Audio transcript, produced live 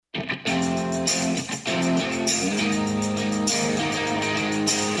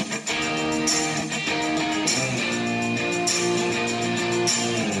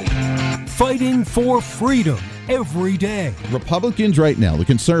fighting for freedom every day. Republicans right now, the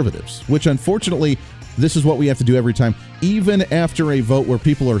conservatives, which unfortunately, this is what we have to do every time, even after a vote where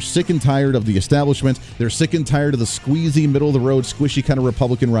people are sick and tired of the establishment, they're sick and tired of the squeezy, middle-of-the-road, squishy kind of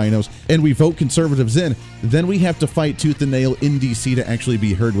Republican rhinos, and we vote conservatives in, then we have to fight tooth and nail in D.C. to actually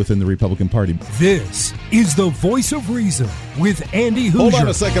be heard within the Republican Party. This is the Voice of Reason with Andy Hoosier. Hold on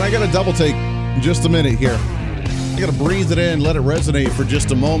a second. I got to double take just a minute here. I got to breathe it in, let it resonate for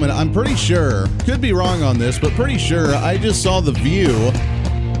just a moment. I'm pretty sure, could be wrong on this, but pretty sure I just saw The View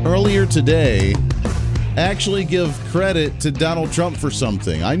earlier today actually give credit to Donald Trump for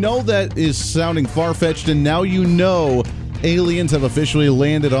something. I know that is sounding far-fetched, and now you know aliens have officially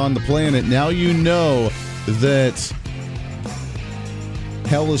landed on the planet. Now you know that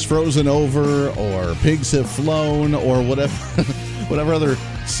hell is frozen over, or pigs have flown, or whatever other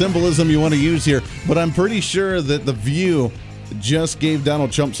symbolism you want to use here. But I'm pretty sure that The View just gave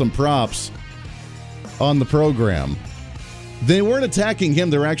Donald Trump some props on the program. They weren't attacking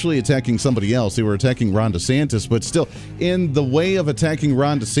him. They were actually attacking somebody else. They were attacking Ron DeSantis. But still, in the way of attacking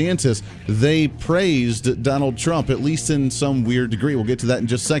Ron DeSantis, they praised Donald Trump, at least in some weird degree. We'll get to that in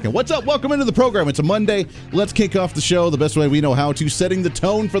just a second. What's up? Welcome into the program. It's a Monday. Let's kick off the show the best way we know how to, setting the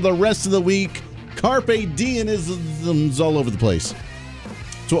tone for the rest of the week. Carpe diem-isms all over the place.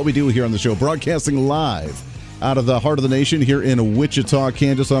 It's what we do here on the show, broadcasting live out of the heart of the nation here in Wichita,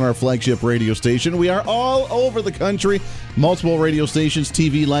 Kansas, on our flagship radio station. We are all over the country, multiple radio stations,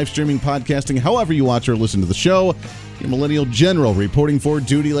 TV, live streaming, podcasting, however you watch or listen to the show. Your Millennial General reporting for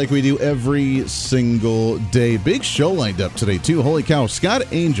duty like we do every single day. Big show lined up today, too. Holy cow.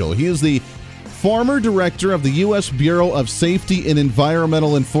 Scott Angelle, he is the former director of the U.S. Bureau of Safety and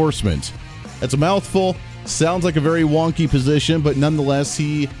Environmental Enforcement. That's a mouthful. Sounds like a very wonky position, but nonetheless,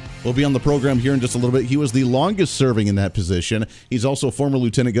 he will be on the program here in just a little bit. He was the longest serving in that position. He's also former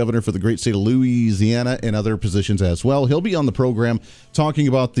lieutenant governor for the great state of Louisiana and other positions as well. He'll be on the program talking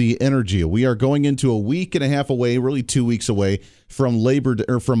about the energy. We are going into a week and a half away, really 2 weeks away from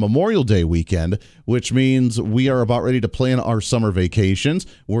from Memorial Day weekend, which means we are about ready to plan our summer vacations.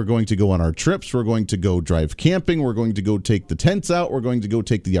 We're going to go on our trips. We're going to go drive camping. We're going to go take the tents out. We're going to go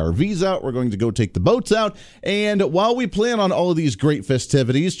take the RVs out. We're going to go take the boats out. And while we plan on all of these great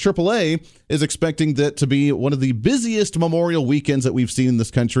festivities, AAA is expecting that to be one of the busiest Memorial weekends that we've seen in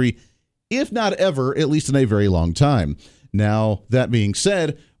this country, if not ever, at least in a very long time. Now, that being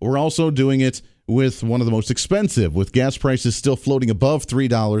said, we're also doing it with one of the most expensive, with gas prices still floating above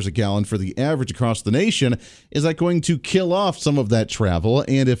 $3 a gallon for the average across the nation. Is that going to kill off some of that travel?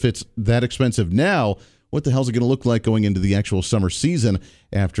 And if it's that expensive now, what the hell is it going to look like going into the actual summer season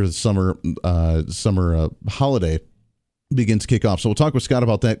after the summer holiday begins to kick off? So we'll talk with Scott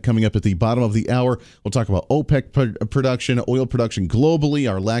about that coming up at the bottom of the hour. We'll talk about OPEC production, oil production globally,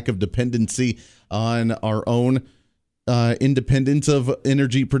 our lack of dependency on our own independence of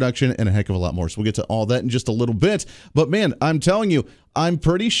energy production, and a heck of a lot more. So we'll get to all that in just a little bit. But man, I'm telling you, I'm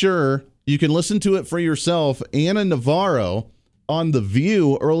pretty sure you can listen to it for yourself. Anna Navarro on The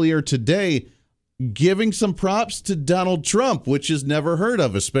View earlier today giving some props to Donald Trump, which is never heard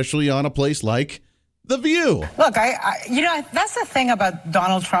of, especially on a place like The View. Look, that's the thing about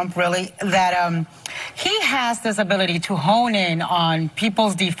Donald Trump, really, that he has this ability to hone in on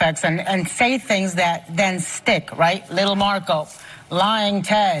people's defects and say things that then stick, right? Little Marco, lying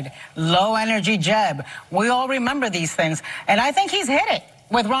Ted, low energy Jeb. We all remember these things. And I think he's hit it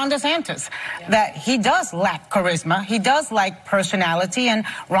with Ron DeSantis, that he does lack charisma. He does lack personality. And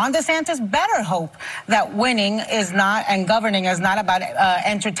Ron DeSantis better hope that winning is not, and governing is not about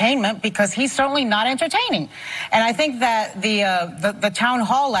entertainment, because he's certainly not entertaining. And I think that the town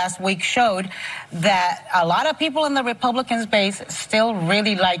hall last week showed that a lot of people in the Republican base still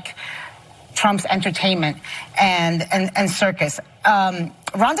really like Trump's entertainment and circus. Ron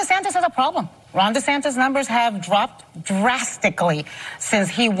DeSantis has a problem. Ron DeSantis' numbers have dropped drastically since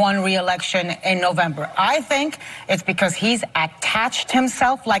he won re-election in November. I think it's because he's attached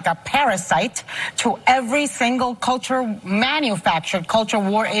himself like a parasite to every single manufactured culture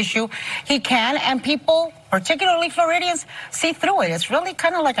war issue he can, and people, particularly Floridians, see through it. It's really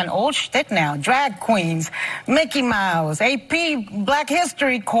kind of like an old shtick now. Drag queens, Mickey Mouse, AP Black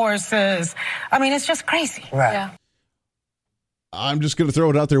History courses. I mean, it's just crazy. Right. Yeah. I'm just going to throw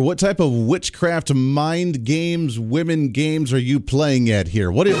it out there. What type of witchcraft, mind games, women games are you playing at here?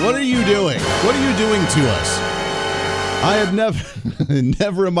 What are you doing? What are you doing to us? I had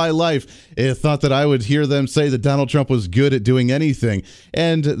never in my life thought that I would hear them say that Donald Trump was good at doing anything.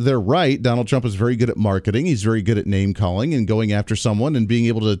 And they're right. Donald Trump is very good at marketing. He's very good at name calling and going after someone and being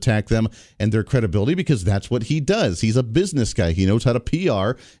able to attack them and their credibility, because that's what he does. He's a business guy. He knows how to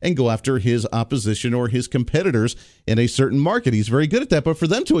PR and go after his opposition or his competitors in a certain market. He's very good at that. But for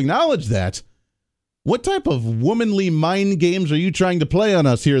them to acknowledge that, what type of womanly mind games are you trying to play on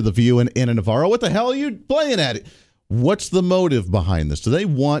us here at The View and Anna Navarro? What the hell are you playing at? What's the motive behind this? Do they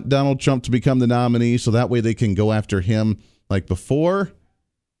want Donald Trump to become the nominee so that way they can go after him like before?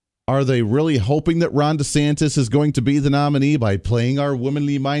 Are they really hoping that Ron DeSantis is going to be the nominee by playing our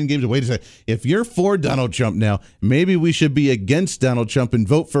womanly mind games? Wait a second. If you're for Donald Trump now, maybe we should be against Donald Trump and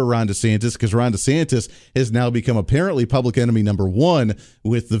vote for Ron DeSantis, because Ron DeSantis has now become apparently public enemy number one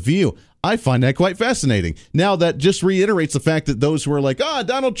with The View. I find that quite fascinating. Now, that just reiterates the fact that those who are like,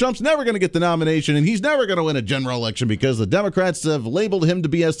 Donald Trump's never going to get the nomination and he's never going to win a general election because the Democrats have labeled him to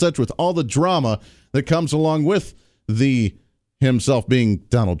be as such, with all the drama that comes along with himself being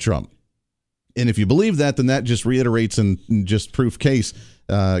Donald Trump. And if you believe that, then that just reiterates and just proof case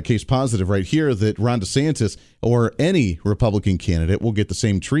positive right here that Ron DeSantis or any Republican candidate will get the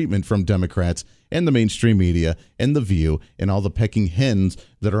same treatment from Democrats and the mainstream media and The View and all the pecking hens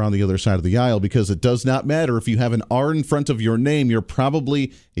that are on the other side of the aisle, because it does not matter if you have an R in front of your name. You're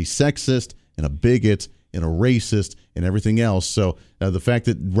probably a sexist and a bigot and a racist and everything else. So the fact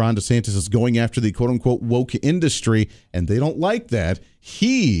that Ron DeSantis is going after the quote-unquote woke industry, and they don't like that,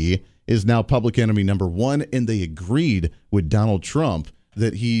 he is now public enemy number one, and they agreed with Donald Trump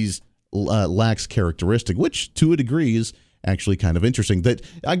that he's lacks characteristic, which to a degree is actually kind of interesting. That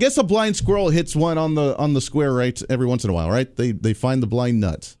I guess a blind squirrel hits one on the square, right, every once in a while, right? They find the blind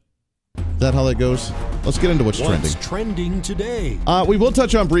nut. Is that how that goes? Let's get into what's trending. What's trending today? We will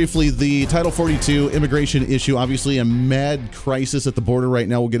touch on briefly the Title 42 immigration issue. Obviously, a mad crisis at the border right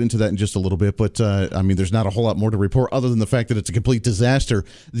now. We'll get into that in just a little bit. But, there's not a whole lot more to report other than the fact that it's a complete disaster.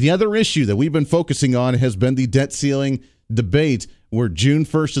 The other issue that we've been focusing on has been the debt ceiling debate, where June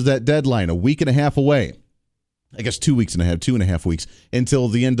 1st is that deadline, a week and a half away. I guess 2.5 weeks until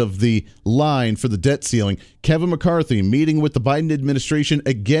the end of the line for the debt ceiling. Kevin McCarthy meeting with the Biden administration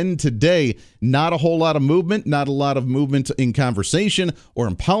again today. Not a whole lot of movement, not a lot of movement in conversation or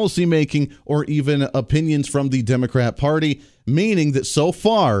in policy making or even opinions from the Democrat Party, meaning that so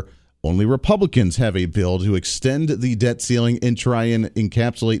far only Republicans have a bill to extend the debt ceiling and try and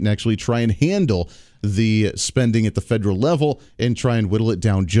encapsulate and actually try and handle the spending at the federal level and try and whittle it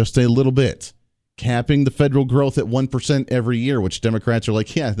down just a little bit. Capping the federal growth at 1% every year, which Democrats are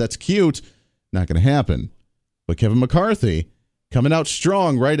like, yeah, that's cute. Not going to happen. But Kevin McCarthy coming out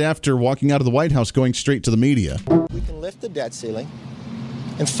strong right after walking out of the White House, going straight to the media. We can lift the debt ceiling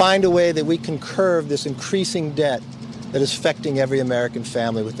and find a way that we can curb this increasing debt that is affecting every American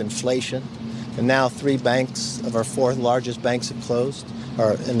family with inflation. And now 3 banks of our 4 largest banks have closed,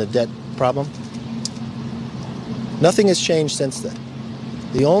 are in the debt problem. Nothing has changed since then.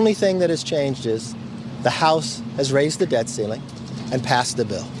 The only thing that has changed is the House has raised the debt ceiling and passed the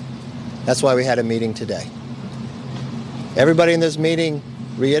bill. That's why we had a meeting today. Everybody in this meeting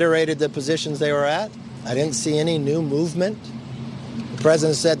reiterated the positions they were at. I didn't see any new movement. The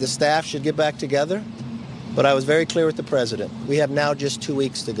president said the staff should get back together, but I was very clear with the president. We have now just 2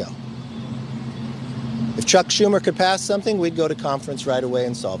 weeks to go. If Chuck Schumer could pass something, we'd go to conference right away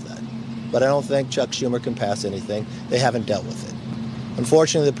and solve that. But I don't think Chuck Schumer can pass anything. They haven't dealt with it.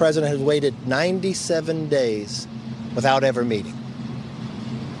 Unfortunately, the president has waited 97 days without ever meeting.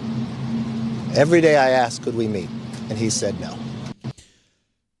 Every day I asked, could we meet? And he said no.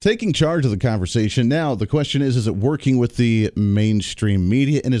 Taking charge of the conversation. Now, the question is it working with the mainstream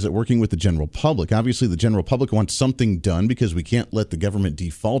media, and is it working with the general public? Obviously, the general public wants something done because we can't let the government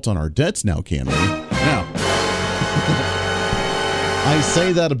default on our debts now, can we? Now, I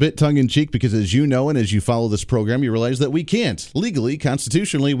say that a bit tongue-in-cheek because, as you know, and as you follow this program, you realize that we can't. Legally,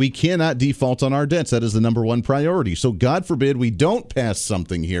 constitutionally, we cannot default on our debts. That is the number one priority. So God forbid we don't pass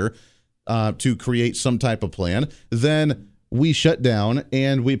something here to create some type of plan. Then we shut down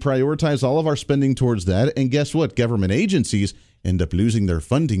and we prioritize all of our spending towards that. And guess what? Government agencies end up losing their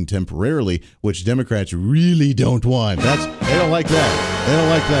funding temporarily, which Democrats really don't want. They don't like that. They don't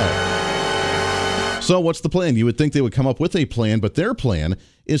like that. So what's the plan? You would think they would come up with a plan, but their plan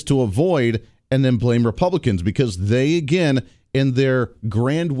is to avoid and then blame Republicans because they, again, in their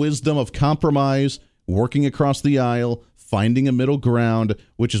grand wisdom of compromise, working across the aisle, finding a middle ground,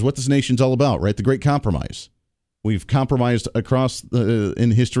 which is what this nation's all about, right? The great compromise. We've compromised across in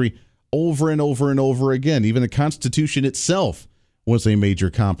history over and over and over again. Even the Constitution itself was a major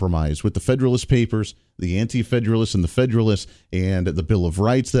compromise with the Federalist Papers, the Anti-Federalists and the Federalists, and the Bill of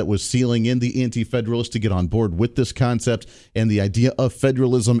Rights that was sealing in the Anti-Federalists to get on board with this concept, and the idea of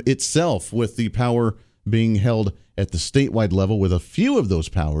federalism itself, with the power being held at the statewide level, with a few of those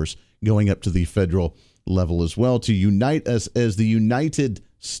powers going up to the federal level as well, to unite us as the United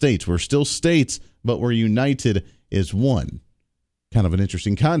States. We're still states, but we're united as one. Kind of an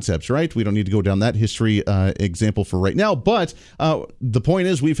interesting concept, right? We don't need to go down that history example for right now. But the point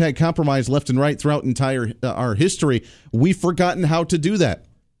is, we've had compromise left and right throughout our history. We've forgotten how to do that.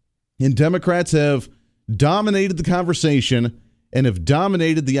 And Democrats have dominated the conversation and have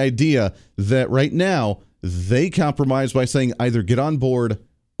dominated the idea that right now they compromise by saying either get on board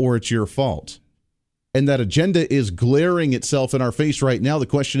or it's your fault. And that agenda is glaring itself in our face right now. The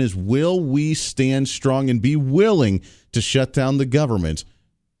question is, will we stand strong and be willing to shut down the government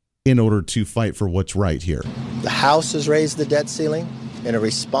in order to fight for what's right here? The House has raised the debt ceiling in a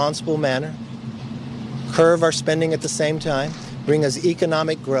responsible manner, curb our spending at the same time, bring us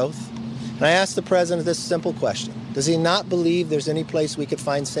economic growth. And I asked the president this simple question. Does he not believe there's any place we could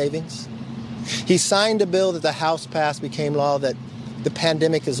find savings? He signed a bill that the House passed, became law, that the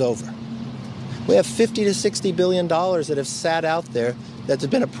pandemic is over. We have $50 to $60 billion that have sat out there that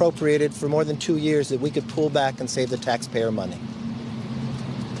have been appropriated for more than 2 years that we could pull back and save the taxpayer money.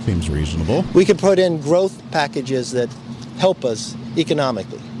 Seems reasonable. We could put in growth packages that help us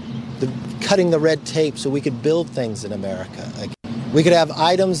economically, cutting the red tape so we could build things in America. We could have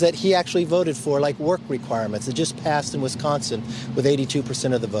items that he actually voted for, like work requirements that just passed in Wisconsin with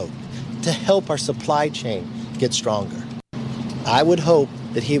 82% of the vote, to help our supply chain get stronger. I would hope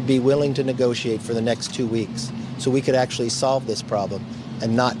that he would be willing to negotiate for the next 2 weeks so we could actually solve this problem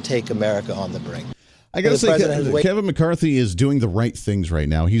and not take America on the brink. I got to say, Kevin McCarthy is doing the right things right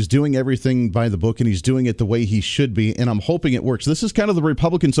now. He's doing everything by the book, and he's doing it the way he should be, and I'm hoping it works. This is kind of the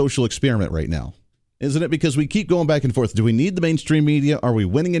Republican social experiment right now, isn't it? Because we keep going back and forth. Do we need the mainstream media? Are we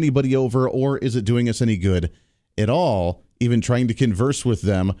winning anybody over, or is it doing us any good at all, even trying to converse with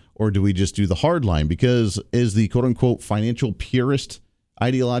them, or do we just do the hard line? Because as the quote-unquote financial purist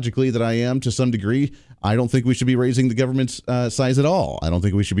ideologically that I am to some degree, I don't think we should be raising the government's size at all. I don't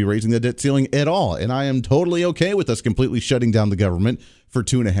think we should be raising the debt ceiling at all. And I am totally okay with us completely shutting down the government for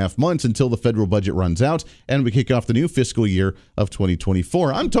 2.5 months until the federal budget runs out and we kick off the new fiscal year of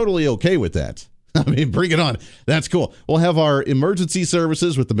 2024. I'm totally okay with that. I mean, bring it on. That's cool. We'll have our emergency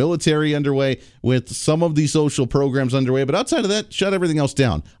services with the military underway, with some of the social programs underway. But outside of that, shut everything else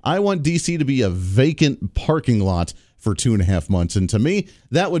down. I want D.C. to be a vacant parking lot for 2.5 months. And to me,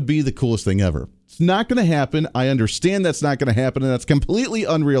 that would be the coolest thing ever. It's not going to happen. I understand that's not going to happen, and that's completely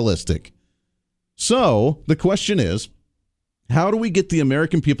unrealistic. So the question is, how do we get the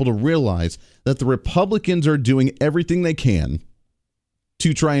American people to realize that the Republicans are doing everything they can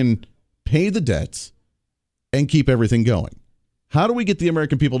to try and pay the debts and keep everything going? How do we get the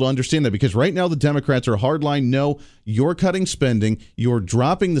American people to understand that? Because right now the Democrats are hardline. No, you're cutting spending. You're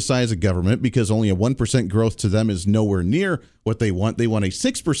dropping the size of government because only a 1% growth to them is nowhere near what they want. They want a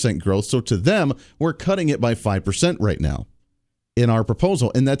 6% growth. So to them, we're cutting it by 5% right now in our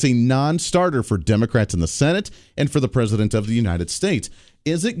proposal. And that's a non-starter for Democrats in the Senate and for the President of the United States.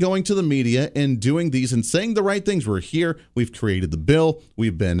 Is it going to the media and doing these and saying the right things? We're here. We've created the bill.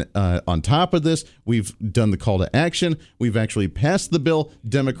 We've been on top of this. We've done the call to action. We've actually passed the bill.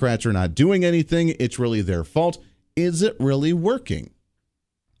 Democrats are not doing anything. It's really their fault. Is it really working?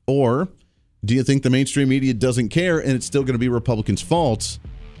 Or do you think the mainstream media doesn't care and it's still going to be Republicans' faults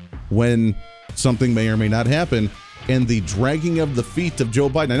when something may or may not happen? And the dragging of the feet of Joe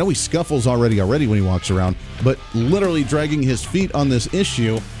Biden. I know he scuffles already when he walks around, but literally dragging his feet on this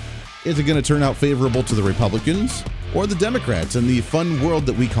issue, is it going to turn out favorable to the Republicans or the Democrats in the fun world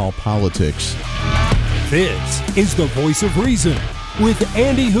that we call politics? This is the Voice of Reason with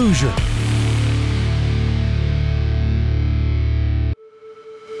Andy Hoosier.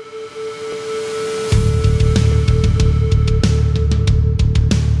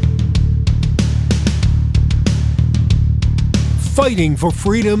 Fighting for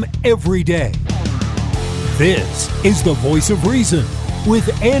freedom every day. This is the Voice of Reason with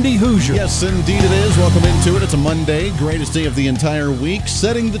Andy Hoosier. Yes, indeed it is. Welcome into it. It's a Monday, greatest day of the entire week,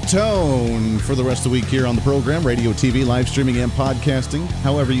 setting the tone for the rest of the week here on the program, radio, TV, live streaming, and podcasting.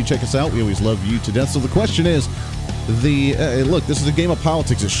 However you check us out, we always love you to death. So the question is, look, this is a game of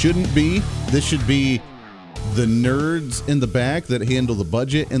politics. It shouldn't be. This should be the nerds in the back that handle the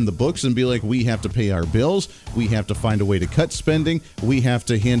budget and the books and be like, we have to pay our bills. We have to find a way to cut spending. We have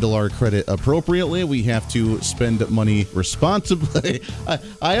to handle our credit appropriately. We have to spend money responsibly.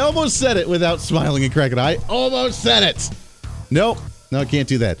 I almost said it without smiling and cracking. I almost said it. Nope. No, can't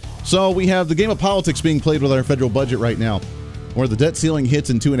do that. So we have the game of politics being played with our federal budget right now, where the debt ceiling hits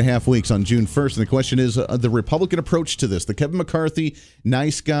in 2.5 weeks on June 1st. And the question is the Republican approach to this. The Kevin McCarthy,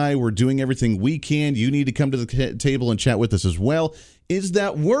 nice guy, we're doing everything we can. You need to come to the table and chat with us as well. Is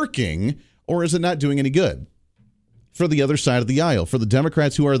that working, or is it not doing any good? For the other side of the aisle, for the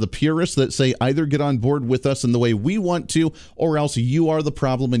Democrats who are the purists that say either get on board with us in the way we want to, or else you are the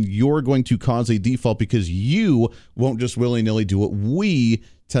problem and you're going to cause a default because you won't just willy-nilly do what we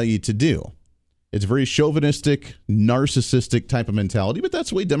tell you to do. It's a very chauvinistic, narcissistic type of mentality, but that's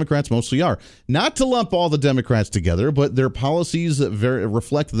the way Democrats mostly are. Not to lump all the Democrats together, but their policies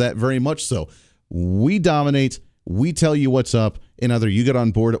reflect that very much so. We dominate. We tell you what's up, and either you get on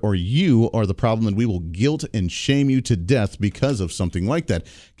board or you are the problem, and we will guilt and shame you to death because of something like that.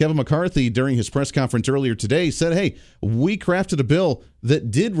 Kevin McCarthy, during his press conference earlier today, said, hey, we crafted a bill that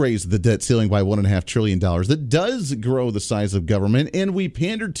did raise the debt ceiling by $1.5 trillion, that does grow the size of government, and we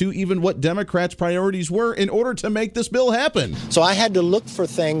pandered to even what Democrats' priorities were in order to make this bill happen. So I had to look for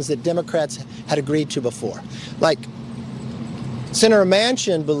things that Democrats had agreed to before. Like Senator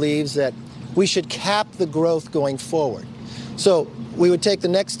Manchin believes that we should cap the growth going forward. So we would take the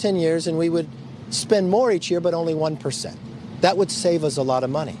next 10 years and we would spend more each year, but only 1%. That would save us a lot of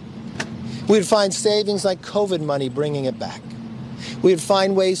money. We'd find savings like COVID money, bringing it back. We'd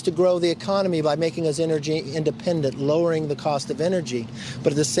find ways to grow the economy by making us energy independent, lowering the cost of energy,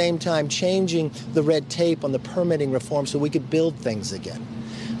 but at the same time changing the red tape on the permitting reform so we could build things again.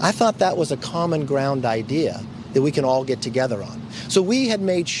 I thought that was a common ground idea that we can all get together on. So we had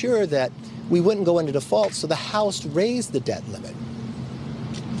made sure that we wouldn't go into default, so the House raised the debt limit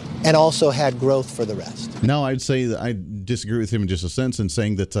and also had growth for the rest. No, I'd say that I disagree with him in just a sense in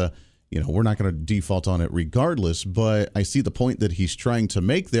saying that, we're not going to default on it regardless, but I see the point that he's trying to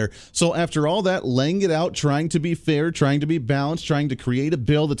make there. So after all that, laying it out, trying to be fair, trying to be balanced, trying to create a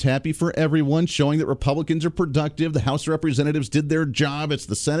bill that's happy for everyone, showing that Republicans are productive, the House of Representatives did their job, it's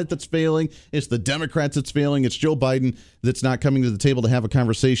the Senate that's failing, it's the Democrats that's failing, it's Joe Biden that's not coming to the table to have a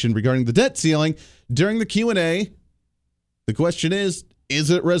conversation regarding the debt ceiling. During the Q&A, the question is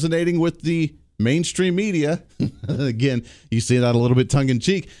it resonating with the mainstream media? Again, you say that a little bit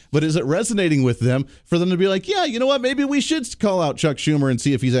tongue-in-cheek, but is it resonating with them for them to be like, yeah, you know what, maybe we should call out Chuck Schumer and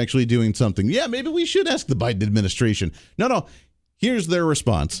see if he's actually doing something. Yeah, maybe we should ask the Biden administration. No, here's their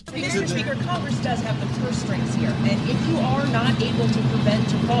response. Mr. Speaker, Congress does have the purse strings here, and if you are not able to prevent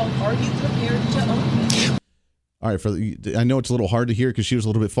default, are you prepared to own it? All right, I know it's a little hard to hear because she was a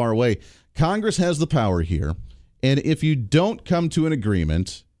little bit far away. Congress has the power here, and if you don't come to an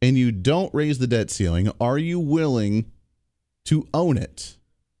agreement and you don't raise the debt ceiling, are you willing to own it?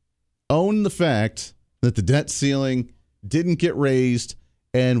 Own the fact that the debt ceiling didn't get raised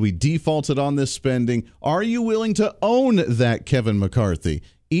and we defaulted on this spending. Are you willing to own that, Kevin McCarthy?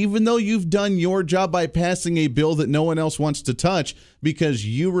 Even though you've done your job by passing a bill that no one else wants to touch because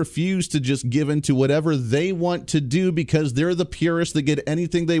you refuse to just give in to whatever they want to do because they're the purists that get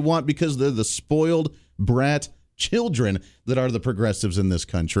anything they want because they're the spoiled brat children that are the progressives in this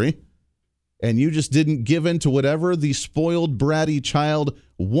country, and you just didn't give in to whatever the spoiled bratty child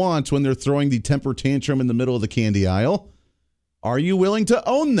wants when they're throwing the temper tantrum in the middle of the candy aisle. Are you willing to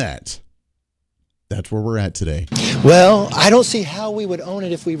own that? That's where we're at today. Well, I don't see how we would own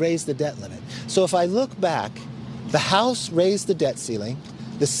it if we raised the debt limit. So if I look back, the House raised the debt ceiling,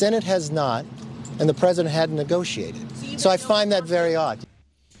 the Senate has not, and the president hadn't negotiated. So I find that very odd.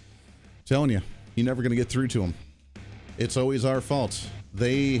 Telling you, you're never going to get through to them. It's always our fault.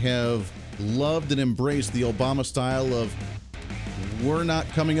 They have loved and embraced the Obama style of, we're not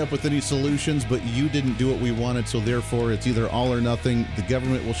coming up with any solutions, but you didn't do what we wanted, so therefore it's either all or nothing. The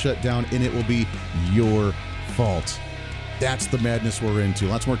government will shut down, and it will be your fault. That's the madness we're into.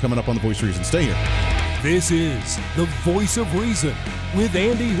 Lots more coming up on The Voice of Reason. Stay here. This is The Voice of Reason with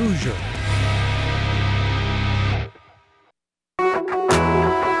Andy Hoosier.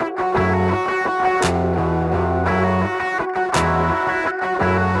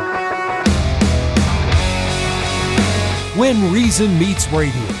 When Reason meets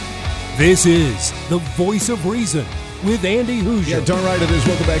radio, this is The Voice of Reason with Andy Hoosier. Yeah, darn right it is.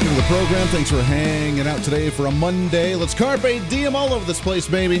 Welcome back into the program. Thanks for hanging out today for a Monday. Let's carpe diem all over this place,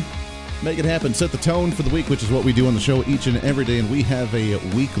 baby. Make it happen. Set the tone for the week, which is what we do on the show each and every day, and we have a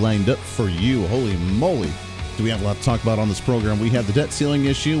week lined up for you. Holy moly. Do we have a lot to talk about on this program? We have the debt ceiling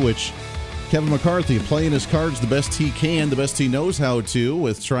issue, which Kevin McCarthy playing his cards the best he can, the best he knows how to,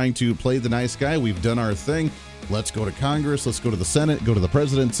 with trying to play the nice guy. We've done our thing. Let's go to Congress, let's go to the Senate, go to the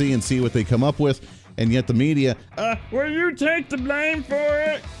presidency and see what they come up with. And yet the media, will you take the blame for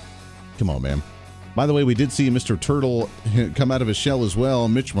it? Come on, man. By the way, we did see Mr. Turtle come out of his shell as well,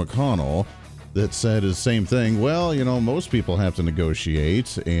 Mitch McConnell, that said the same thing. Well, most people have to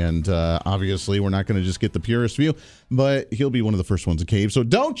negotiate, and obviously we're not going to just get the purest view, but he'll be one of the first ones to cave. So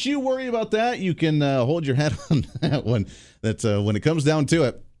don't you worry about that. You can hold your head on that one. That's when it comes down to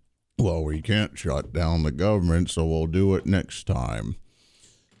it. Well, we can't shut down the government, so we'll do it next time.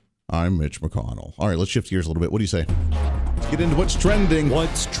 I'm Mitch McConnell. All right, let's shift gears a little bit. What do you say? Let's get into what's trending.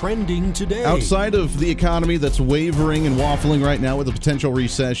 What's trending today? Outside of the economy that's wavering and waffling right now with a potential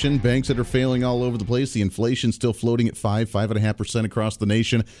recession, banks that are failing all over the place, the inflation still floating at 5.5% across the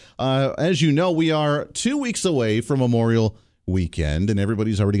nation. As you know, we are 2 weeks away from Memorial Weekend, and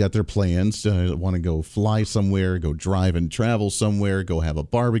everybody's already got their plans to want to go fly somewhere, go drive and travel somewhere, go have a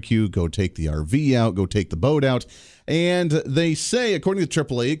barbecue, go take the RV out, go take the boat out. And they say, according to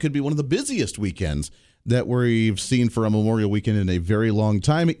AAA, it could be one of the busiest weekends that we've seen for a Memorial Weekend in a very long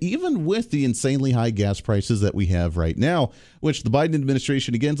time, even with the insanely high gas prices that we have right now, which the Biden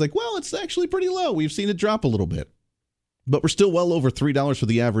administration, again, is like, well, it's actually pretty low. We've seen it drop a little bit. But we're still well over $3 for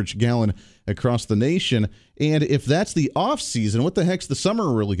the average gallon across the nation. And if that's the off season, what the heck's the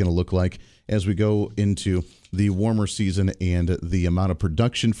summer really going to look like as we go into the warmer season and the amount of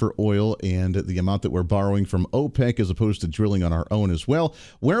production for oil and the amount that we're borrowing from OPEC as opposed to drilling on our own as well?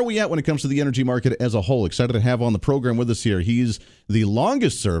 Where are we at when it comes to the energy market as a whole? Excited to have on the program with us here. He's the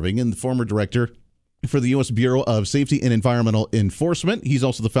longest serving and the former director for the U.S. Bureau of Safety and Environmental Enforcement. He's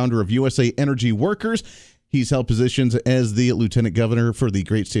also the founder of USA Energy Workers. He's held positions as the lieutenant governor for the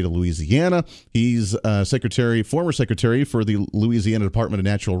great state of Louisiana. He's former secretary for the Louisiana Department of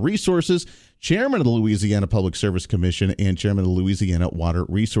Natural Resources, chairman of the Louisiana Public Service Commission, and chairman of the Louisiana Water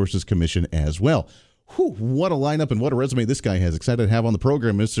Resources Commission as well. Whew, what a lineup and what a resume this guy has. Excited to have on the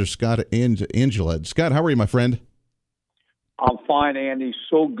program Mr. Scott Angelle. Scott, how are you, my friend? I'm fine, Andy.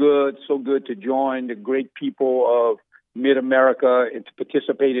 So good to join the great people of Mid-America and to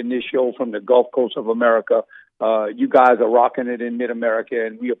participate in this show from the Gulf Coast of America. You guys are rocking it in Mid-America,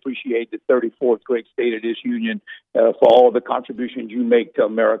 and we appreciate the 34th great state of this union for all the contributions you make to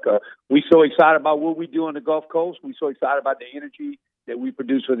America. We're so excited about what we do on the Gulf Coast. We're so excited about the energy that we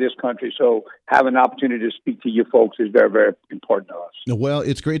produce for this country. So having an opportunity to speak to you folks is very, very important to us. Well,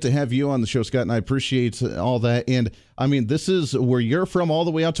 it's great to have you on the show, Scott, and I appreciate all that. And, I mean, this is where you're from all the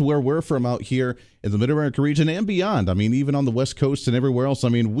way out to where we're from out here in the Mid-America region and beyond. I mean, even on the West Coast and everywhere else. I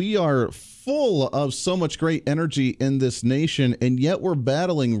mean, we are full of so much great energy in this nation, and yet we're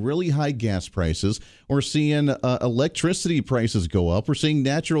battling really high gas prices. We're seeing electricity prices go up. We're seeing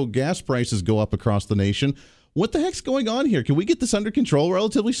natural gas prices go up across the nation. What the heck's going on here? Can we get this under control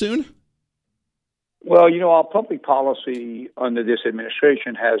relatively soon? Well, our public policy under this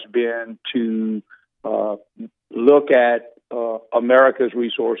administration has been to look at America's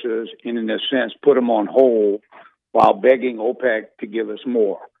resources and, in a sense, put them on hold while begging OPEC to give us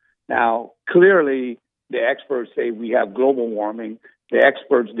more. Now, clearly, the experts say we have global warming. The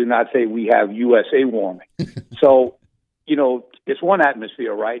experts do not say we have USA warming. So, it's one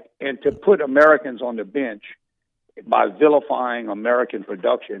atmosphere, right? And to put Americans on the bench by vilifying American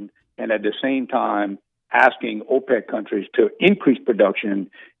production and at the same time asking OPEC countries to increase production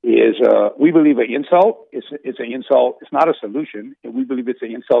is, we believe, an insult. It's an insult. It's not a solution. And we believe it's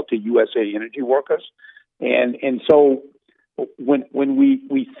an insult to USA energy workers. And so when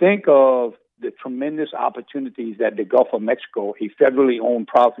we think of the tremendous opportunities that the Gulf of Mexico, a federally owned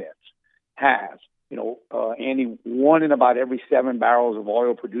province, has, Andy, 1 in about every 7 barrels of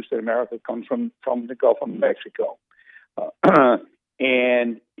oil produced in America comes from the Gulf of Mexico.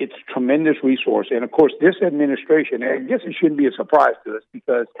 And it's a tremendous resource. And, of course, this administration, I guess it shouldn't be a surprise to us,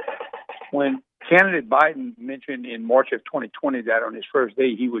 because when candidate Biden mentioned in March of 2020 that on his first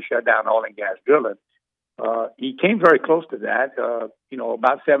day he would shut down oil and gas drilling, he came very close to that.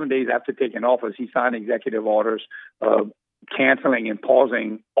 About 7 days after taking office, he signed executive orders canceling and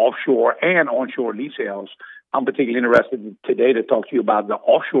pausing offshore and onshore lease sales. I'm particularly interested today to talk to you about the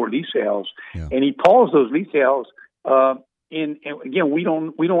offshore lease sales. Yeah. And he paused those lease sales. And again, we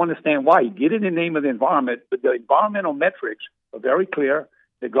don't understand why. He did it in the name of the environment, but the environmental metrics are very clear.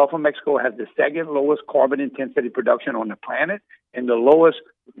 The Gulf of Mexico has the second lowest carbon intensity production on the planet and the lowest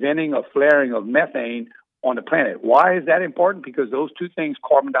venting or flaring of methane on the planet. Why is that important? Because those two things,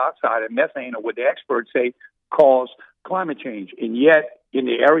 carbon dioxide and methane, are what the experts say cause climate change. And yet, in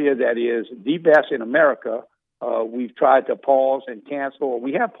the area that is the best in America, we've tried to pause and cancel, or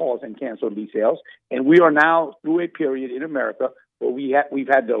we have paused and canceled lease sales, and we are now through a period in America where we've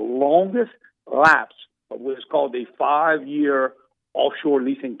had the longest lapse of what is called a 5-year offshore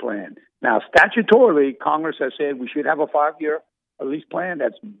leasing plan. Now, statutorily, Congress has said we should have a 5-year a lease plan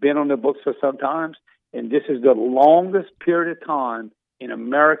that's been on the books for some time, and this is the longest period of time in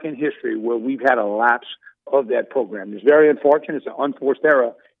American history where we've had a lapse of that program. It's very unfortunate. It's an unforced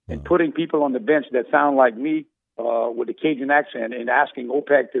error, and putting people on the bench that sound like me with a Cajun accent and asking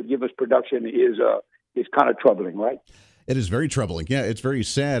OPEC to give us production is kind of troubling, right? It is very troubling. Yeah, it's very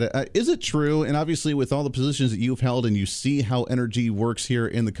sad. Is it true, and obviously with all the positions that you've held and you see how energy works here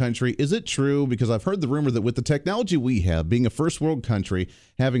in the country, is it true, because I've heard the rumor that with the technology we have, being a first world country,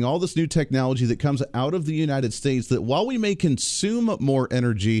 having all this new technology that comes out of the United States, that while we may consume more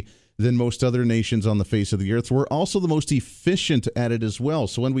energy than most other nations on the face of the earth, we're also the most efficient at it as well.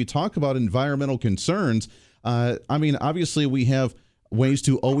 So when we talk about environmental concerns, obviously we have ways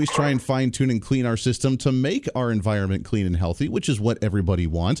to always try and fine-tune and clean our system to make our environment clean and healthy, which is what everybody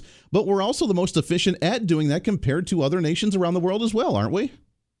wants. But we're also the most efficient at doing that compared to other nations around the world as well, aren't we?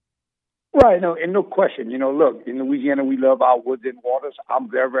 Right, no, and no question. Look, in Louisiana, we love our woods and waters. I'm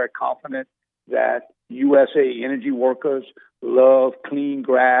very, very confident that USA energy workers love clean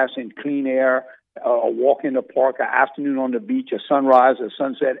grass and clean air, a walk in the park, an afternoon on the beach, a sunrise, a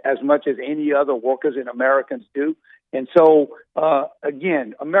sunset, as much as any other workers and Americans do. And so,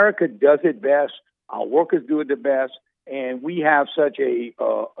 again, America does it best. Our workers do it the best. And we have such a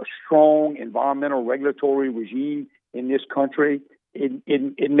strong environmental regulatory regime in this country.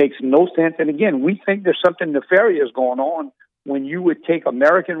 It makes no sense. And again, we think there's something nefarious going on when you would take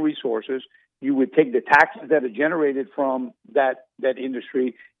American resources, you would take the taxes that are generated from that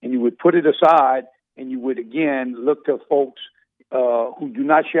industry, and you would put it aside, and you would, again, look to folks who do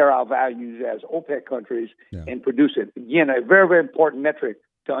not share our values as OPEC countries and produce it. Again, a very, very important metric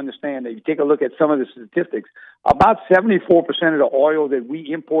to understand that you take a look at some of the statistics. About 74% of the oil that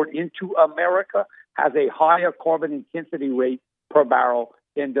we import into America has a higher carbon intensity rate per barrel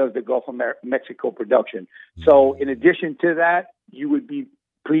than does the Gulf of Mexico production. So in addition to that, you would be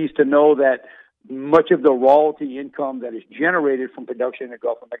pleased to know that much of the royalty income that is generated from production in the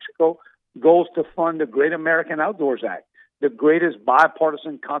Gulf of Mexico goes to fund the Great American Outdoors Act, the greatest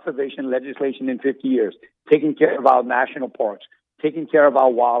bipartisan conservation legislation in 50 years, taking care of our national parks, taking care of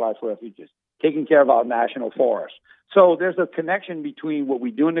our wildlife refuges, taking care of our national forests. So there's a connection between what we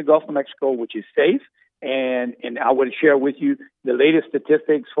do in the Gulf of Mexico, which is safe, and I would share with you the latest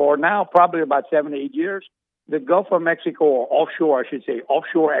statistics for now, probably about 7 to 8 years. The Gulf of Mexico, or offshore, I should say,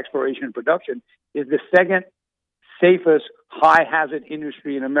 offshore exploration and production, is the second safest high-hazard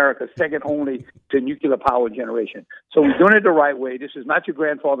industry in America, second only to nuclear power generation. So we're doing it the right way. This is not your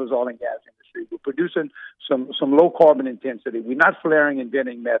grandfather's oil and gas industry. We're producing some low carbon intensity. We're not flaring and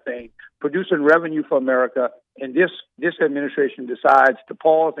venting methane, producing revenue for America. And this administration decides to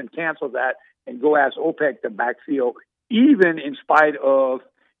pause and cancel that and go ask OPEC to backfill, even in spite of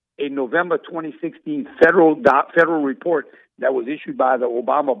a November 2016 federal report that was issued by the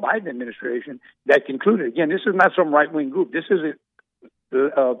Obama-Biden administration that concluded, again, this is not some right-wing group. This is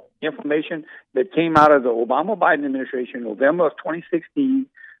information that came out of the Obama-Biden administration in November of 2016,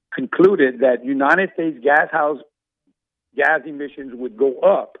 concluded that United States gas emissions would go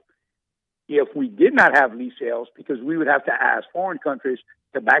up if we did not have lease sales, because we would have to ask foreign countries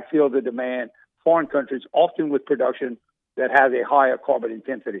to backfill the demand, foreign countries often with production that has a higher carbon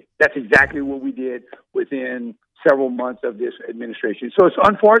intensity. That's exactly what we did within several months of this administration. So it's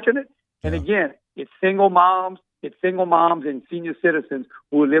unfortunate. And again, it's single moms and senior citizens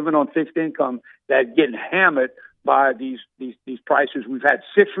who are living on fixed income that are getting hammered by these prices. We've had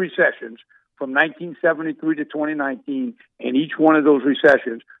 6 recessions from 1973 to 2019, and each one of those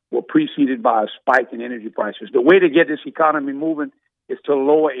recessions were preceded by a spike in energy prices. The way to get this economy moving is to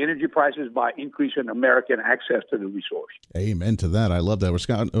lower energy prices by increasing American access to the resource. Amen to that. I love that.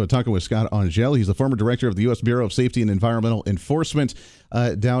 We're talking with Scott Angelle. He's the former director of the U.S. Bureau of Safety and Environmental Enforcement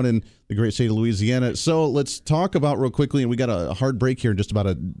down in the great state of Louisiana. So let's talk about real quickly, and we got a hard break here in just about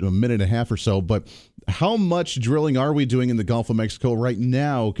a minute and a half or so, but how much drilling are we doing in the Gulf of Mexico right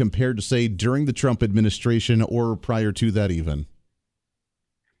now compared to, say, during the Trump administration or prior to that even?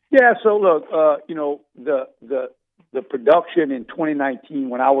 Yeah, so look, the production in 2019,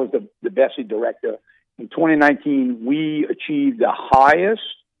 when I was the BSEE director, in 2019, we achieved the highest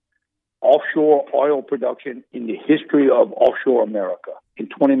offshore oil production in the history of offshore America in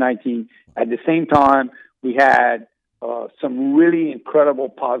 2019. At the same time, we had some really incredible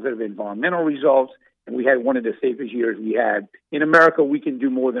positive environmental results, and we had one of the safest years we had. In America, we can do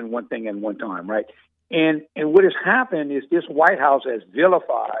more than one thing at one time, right? And what has happened is this White House has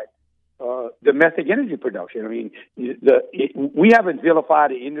vilified domestic energy production. I mean, we haven't vilified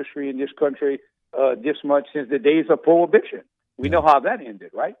the industry in this country this much since the days of Prohibition. We know how that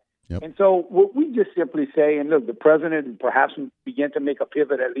ended, right? Yep. And so what we just simply say, and look, the president perhaps began to make a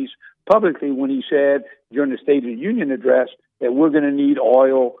pivot, at least publicly, when he said during the State of the Union address that we're going to need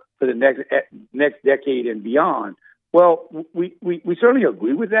oil for the next decade and beyond. Well, we certainly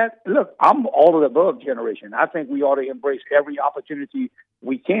agree with that. Look, I'm all of the above generation. I think we ought to embrace every opportunity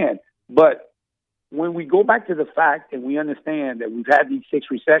we can. But when we go back to the fact and we understand that we've had these 6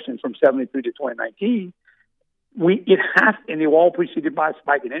 recessions from 73 to 2019, and they were all preceded by a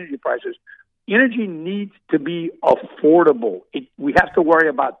spike in energy prices. Energy needs to be affordable. We have to worry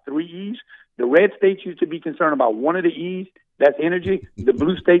about 3 E's. The red states used to be concerned about one of the E's. That's energy. The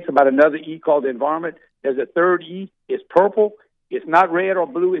blue states about another E called the environment. There's a third E. It's purple. It's not red or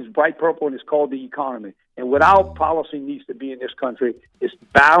blue. It's bright purple, and it's called the economy. And what our policy needs to be in this country is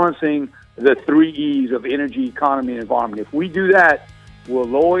balancing the 3 E's of energy, economy, and environment. If we do that, we'll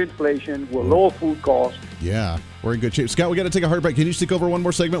lower inflation. We'll lower food costs. Yeah, we're in good shape. Scott, we got to take a hard break. Can you stick over one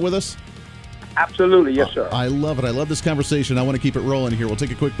more segment with us? Absolutely. Yes, sir. I love it. I love this conversation. I want to keep it rolling here. We'll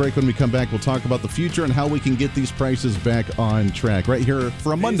take a quick break. When we come back, we'll talk about the future and how we can get these prices back on track. Right here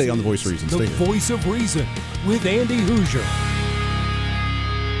for a Monday on The Voice of Reason. The Voice of Reason with Andy Hoosier.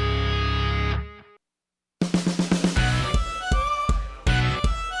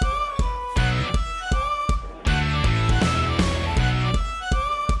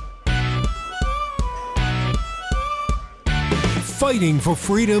 Fighting for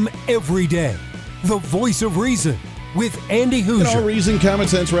freedom every day. The Voice of Reason with Andy Hoosier. All reason, common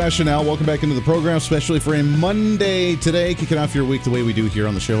sense, rationale. Welcome back into the program, especially for a Monday today, kicking off your week the way we do here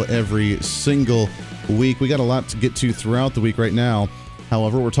on the show every single week. We got a lot to get to throughout the week right now.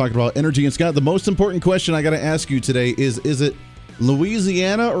 However, we're talking about energy. And Scott, the most important question I got to ask you today is it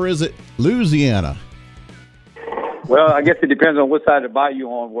Louisiana or is it Louisiana? Well, I guess it depends on what side of the bayou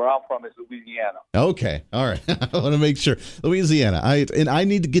on. Where I'm from is Louisiana. Okay. All right. I want to make sure. Louisiana. I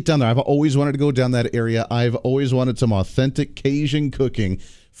need to get down there. I've always wanted to go down that area. I've always wanted some authentic Cajun cooking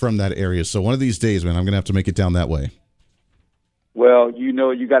from that area. So one of these days, man, I'm going to have to make it down that way. Well,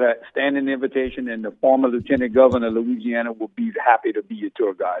 you got a standing invitation, and the former Lieutenant Governor of Louisiana will be happy to be your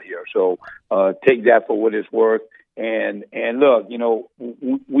tour guide here. So take that for what it's worth. And look,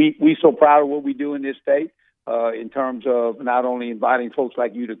 we so proud of what we do in this state. In terms of not only inviting folks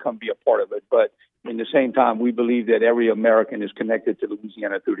like you to come be a part of it, but in the same time, we believe that every American is connected to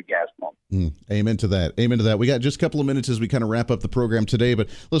Louisiana through the gas pump. Amen to that. Amen to that. We got just a couple of minutes as we kind of wrap up the program today, but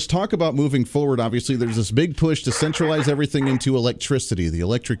let's talk about moving forward. Obviously, there's this big push to centralize everything into electricity, the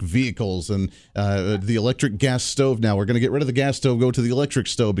electric vehicles, and the electric gas stove. Now, we're going to get rid of the gas stove, go to the electric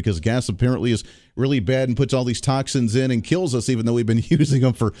stove, because gas apparently is really bad and puts all these toxins in and kills us, even though we've been using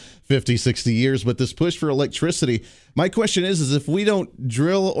them for 50, 60 years. But this push for electricity, my question is if we don't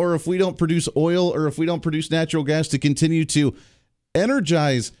drill, or if we don't produce oil, or if we don't produce natural gas to continue to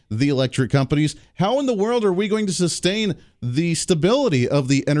energize the electric companies, how in the world are we going to sustain the stability of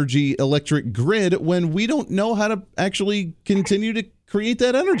the energy electric grid when we don't know how to actually continue to create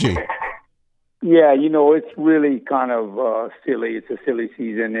that energy? Yeah, it's really kind of silly. It's a silly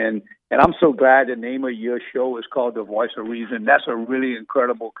season, and I'm so glad the name of your show is called The Voice of Reason. That's a really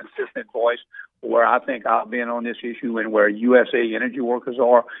incredible, consistent voice where I think I've been on this issue and where USA energy workers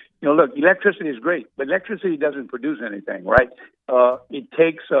are. Look, electricity is great, but electricity doesn't produce anything, right? It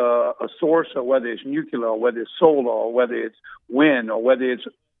takes a source, or whether it's nuclear, or whether it's solar, or whether it's wind, or whether it's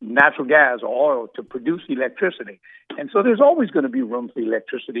natural gas or oil to produce electricity. And so there's always going to be room for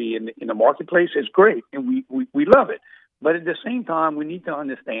electricity in the marketplace. It's great, and we love it. But at the same time, we need to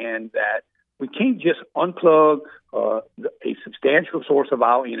understand that we can't just unplug a substantial source of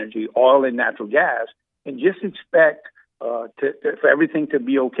our energy, oil and natural gas, and just expect for everything to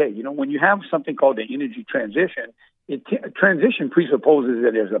be okay. When you have something called the energy transition, transition presupposes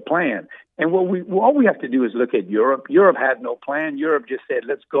that there's a plan. And all we have to do is look at Europe. Europe had no plan. Europe just said,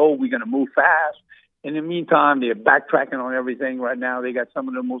 let's go. We're going to move fast. In the meantime, they're backtracking on everything right now. They got some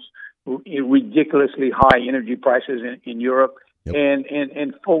of the most ridiculously high energy prices in Europe. Yep.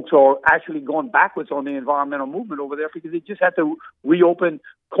 And folks are actually going backwards on the environmental movement over there because they just had to reopen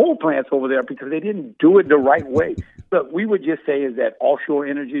coal plants over there because they didn't do it the right way. Look, we would just say is that offshore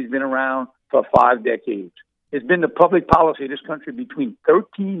energy has been around for 5 decades. It's been the public policy of this country between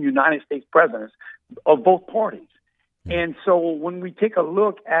 13 United States presidents of both parties. And so when we take a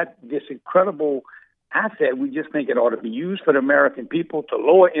look at this incredible asset, we just think it ought to be used for the American people to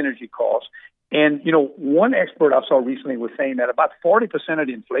lower energy costs. And, one expert I saw recently was saying that about 40% of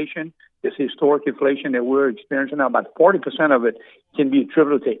the inflation, this historic inflation that we're experiencing now, about 40% of it can be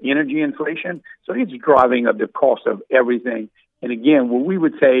attributed to energy inflation. So it's driving up the cost of everything. And again, what we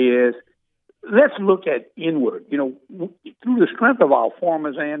would say is let's look at inward. Through the strength of our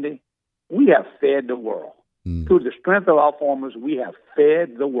farmers, Andy, we have fed the world. Through the strength of our farmers, we have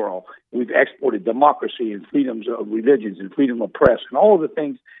fed the world. We've exported democracy and freedoms of religions and freedom of press and all the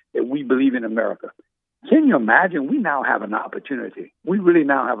things that we believe in America. Can you imagine? We now have an opportunity. We really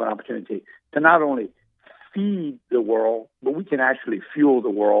now have an opportunity to not only feed the world, but we can actually fuel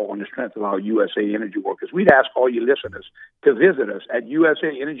the world on the strength of our USA Energy Workers. We'd ask all you listeners to visit us at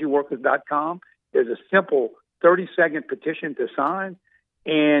usaenergyworkers.com. There's a simple 30-second petition to sign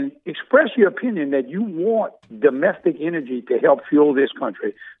and express your opinion that you want domestic energy to help fuel this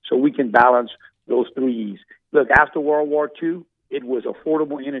country so we can balance those 3 E's. Look, after World War II, it was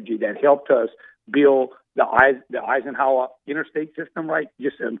affordable energy that helped us build the Eisenhower interstate system, right?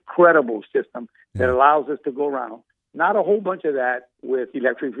 Just an incredible system that allows us to go around. Not a whole bunch of that with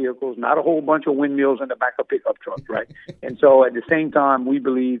electric vehicles, not a whole bunch of windmills in the back of pickup trucks, right? And so at the same time, we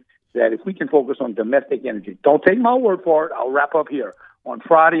believe that if we can focus on domestic energy, don't take my word for it, I'll wrap up here. On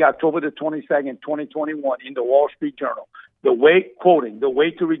Friday, October the 22nd, 2021, in the Wall Street Journal, the way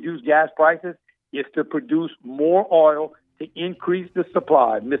to reduce gas prices is to produce more oil to increase the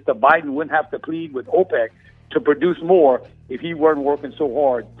supply. Mr. Biden wouldn't have to plead with OPEC to produce more if he weren't working so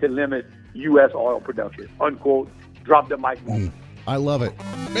hard to limit U.S. oil production. Unquote. Drop the mic moment. I love it.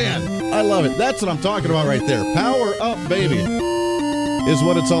 Man, I love it. That's what I'm talking about right there. Power up, baby, is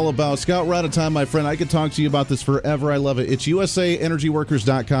what it's all about. Scott, we're out of time, my friend. I could talk to you about this forever. I love it. It's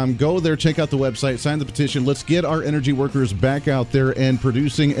usaenergyworkers.com. Go there, check out the website, sign the petition. Let's get our energy workers back out there and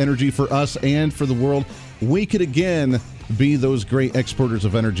producing energy for us and for the world. We could again be those great exporters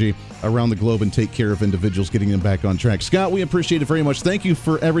of energy around the globe and take care of individuals, getting them back on track. Scott, we appreciate it very much. Thank you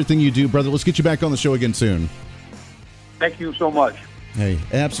for everything you do, brother. Let's get you back on the show again soon. Thank you so much. Hey,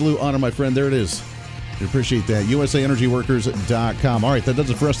 absolute honor, my friend. There it is. We appreciate that. usaenergyworkers.com. All right, that does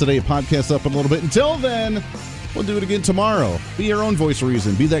it for us today. Podcast up in a little bit. Until then, we'll do it again tomorrow. Be your own voice of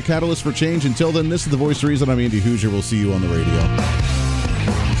reason. Be that catalyst for change. Until then, this is the voice of reason. I'm Andy Hoosier. We'll see you on the radio.